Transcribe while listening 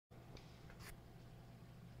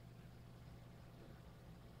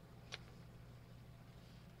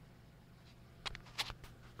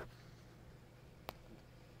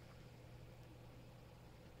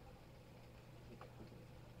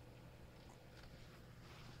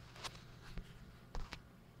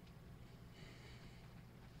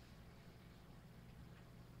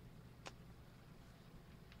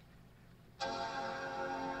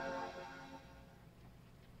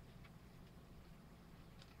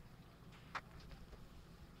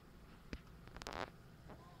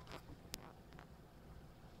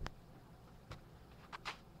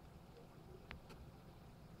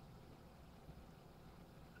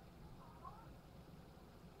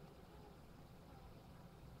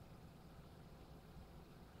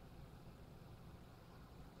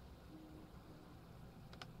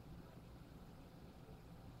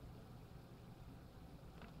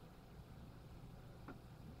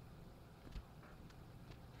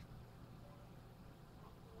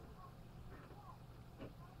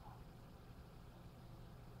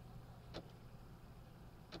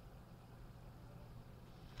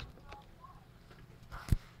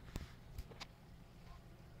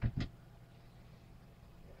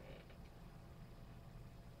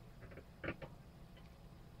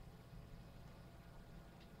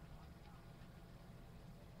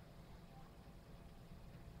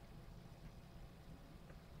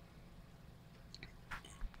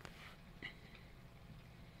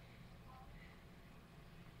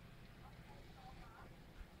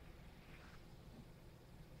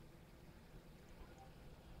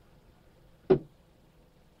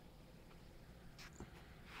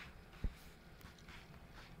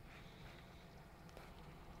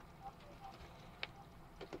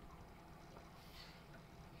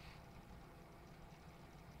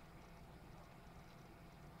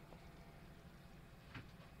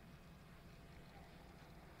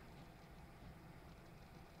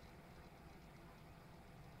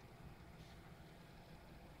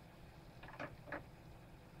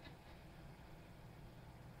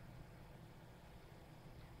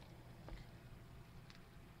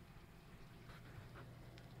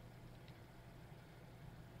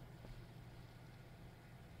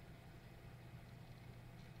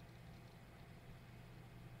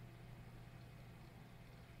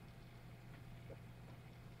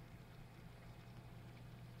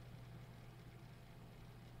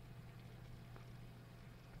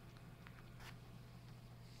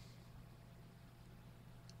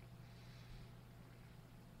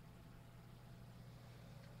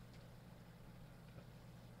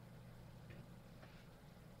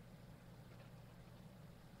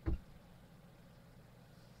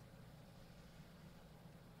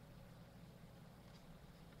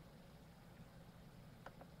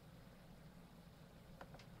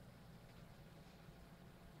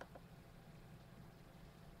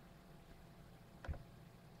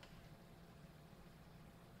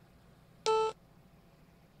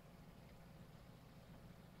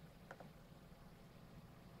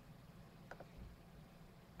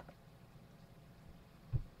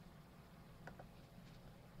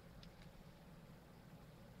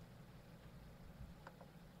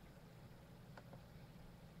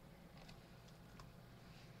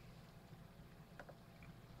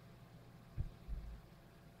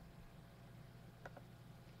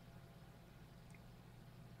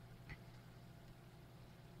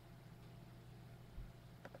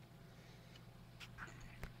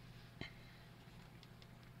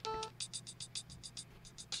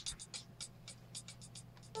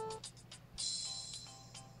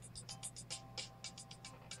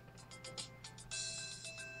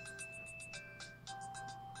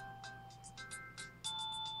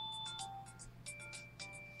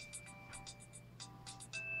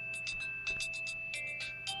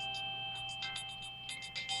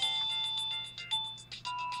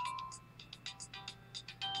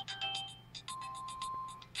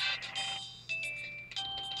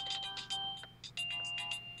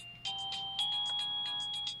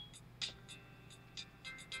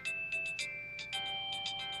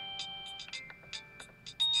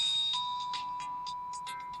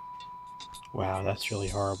Wow, that's really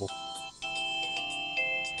horrible.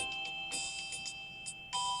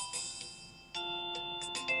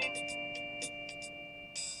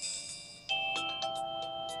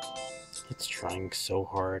 It's trying so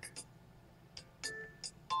hard.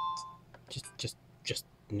 Just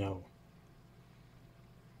no.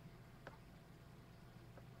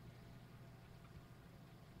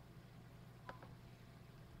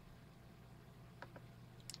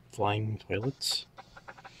 Flying toilets?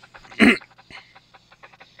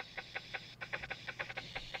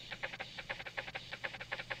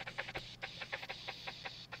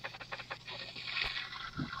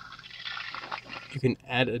 You can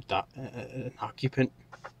add an occupant.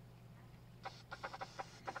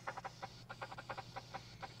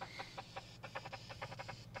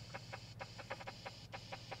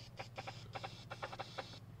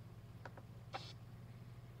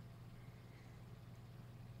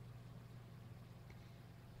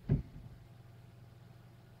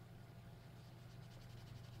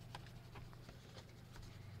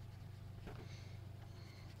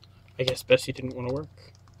 I guess Bessie didn't want to work.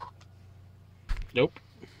 Nope.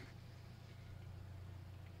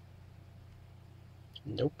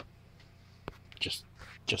 Nope. Just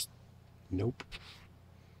nope.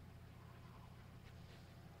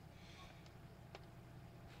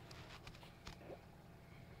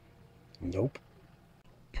 Nope.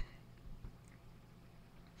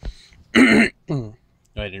 I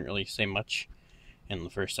didn't really say much in the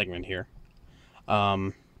first segment here.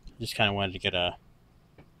 Just kind of wanted to get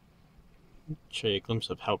show you a glimpse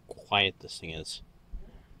of how quiet this thing is.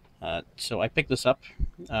 So I picked this up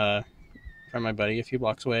from my buddy a few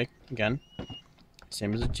blocks away. Again,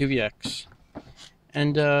 same as the 2VX,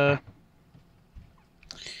 and it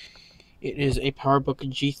is a Powerbook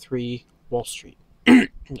G3 Wallstreet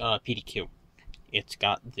PDQ. It's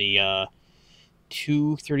got the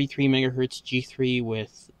 233 megahertz G3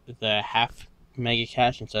 with the half mega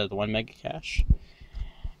cache instead of the 1 mega cache.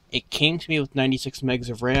 It came to me with 96 megs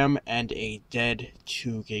of RAM and a dead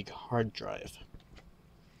 2 gig hard drive.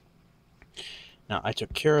 Now, I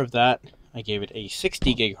took care of that. I gave it a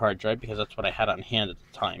 60 gig hard drive because that's what I had on hand at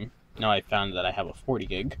the time. Now I found that I have a 40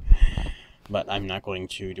 gig, but I'm not going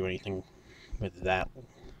to do anything with that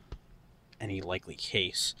any likely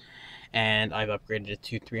case. And I've upgraded it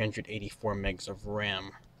to 384 megs of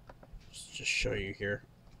RAM. Let's just show you here.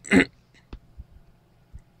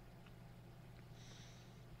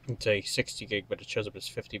 It's a 60 gig, but it shows up as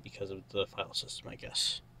 50 because of the file system, I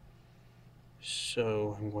guess.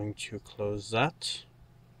 So I'm going to close that.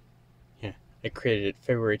 Yeah, I created it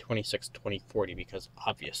February 26, 2040 because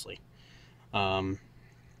obviously. And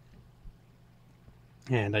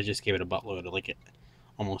I just gave it a buttload of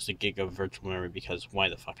almost a gig of virtual memory because why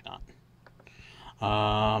the fuck not?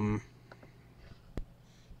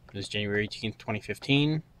 This is January 18th,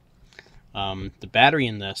 2015. The battery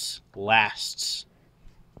in this lasts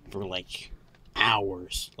for like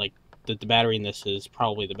hours. Like the battery in this is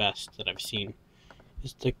probably the best that I've seen.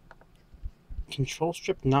 Is the control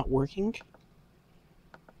strip not working?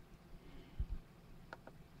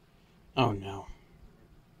 Oh no.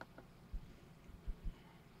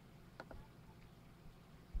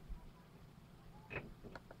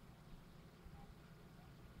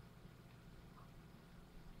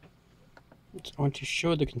 It's going to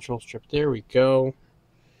show the control strip. There we go.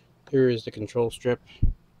 Here is the control strip.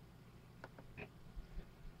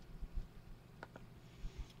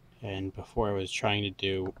 And before I was trying to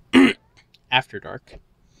do After Dark,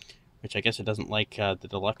 which I guess it doesn't like the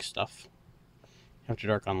deluxe stuff. After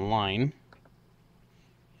Dark Online.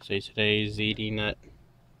 Say today, ZDNet,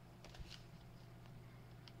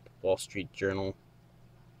 Wall Street Journal,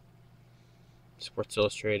 Sports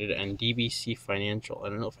Illustrated, and DBC Financial. I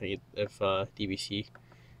don't know if DBC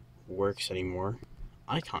works anymore.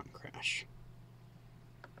 Icon crash.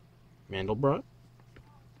 Mandelbrot.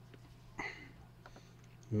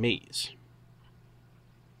 Maze.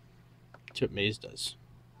 That's what Maze does.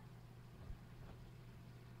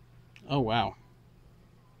 Oh wow.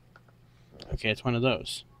 Okay, it's one of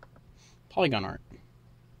those. Polygon art.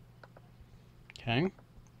 Okay.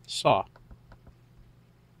 Saw.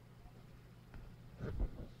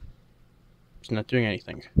 It's not doing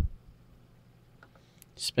anything.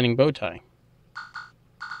 Spinning bow tie.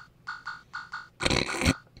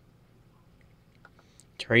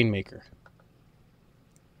 Terrain maker.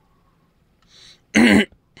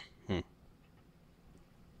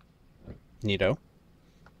 Neato.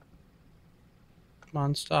 Come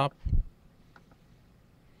on, stop.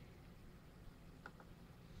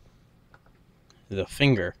 The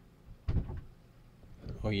finger.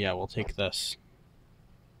 Oh yeah, we'll take this.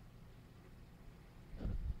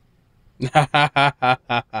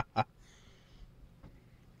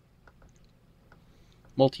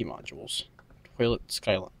 Multi-modules. Toilet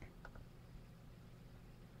skyline.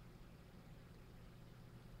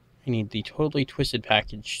 I need the totally twisted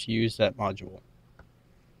package to use that module.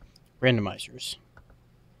 Randomizers.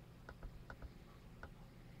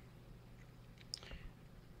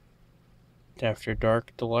 After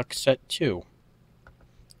Dark Deluxe Set 2.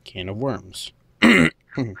 Can of Worms.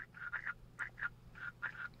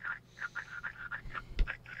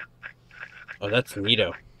 Oh, that's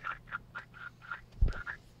neato.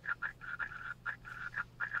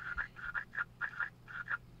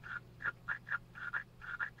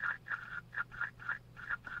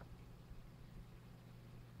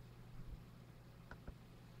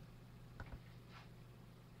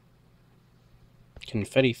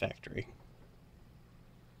 Confetti Factory.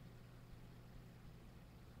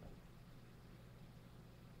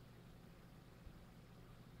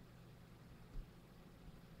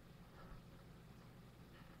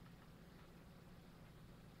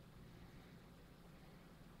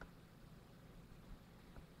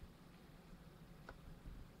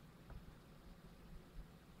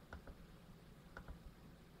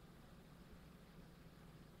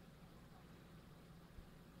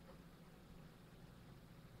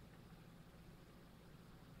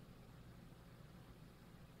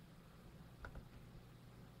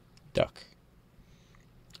 Duck.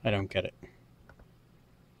 I don't get it.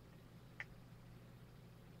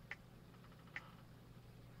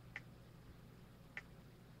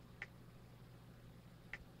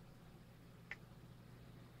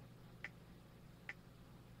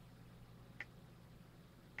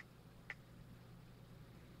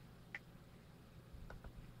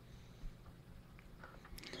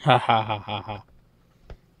 Ha ha ha ha ha.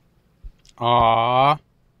 Aww.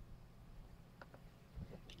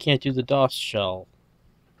 I can't do the DOS shell.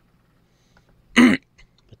 But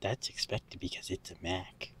that's expected because it's a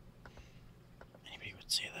Mac. Anybody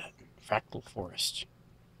would say that. Fractal Forest.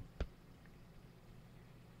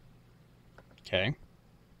 Okay.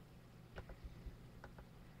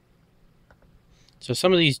 So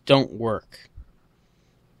some of these don't work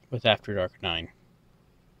with After Dark 9.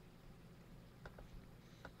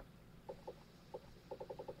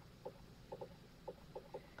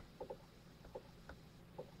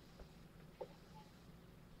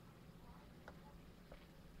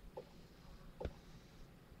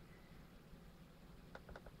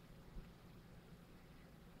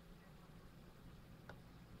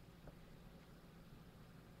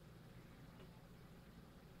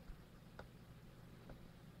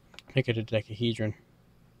 Make it a dodecahedron.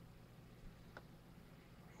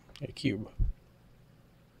 A cube.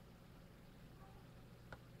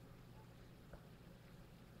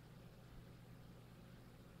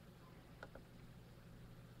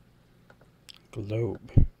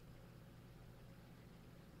 Globe.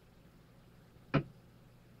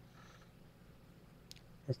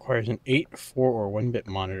 Requires an 8, 4, or 1-bit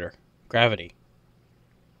monitor. Gravity.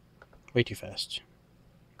 Way too fast.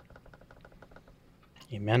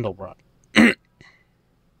 A Mandelbrot.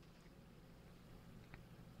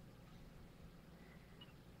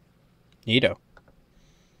 Neato.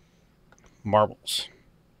 Marbles.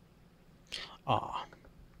 Ah.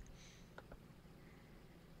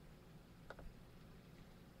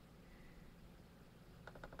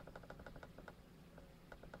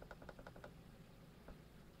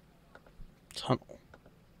 Tunnel.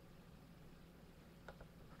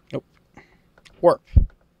 Nope. Warp.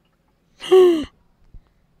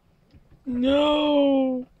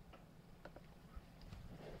 No.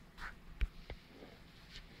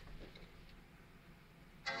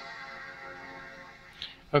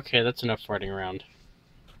 Okay, that's enough farting around.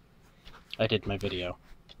 I did my video.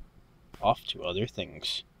 Off to other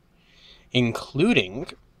things. Including...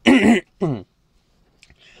 I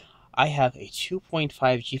have a 2.5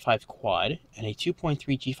 G5 quad and a 2.3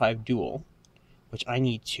 G5 dual, which I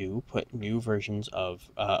need to put new versions of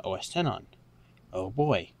OS X on. Oh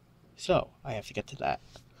boy. So, I have to get to that.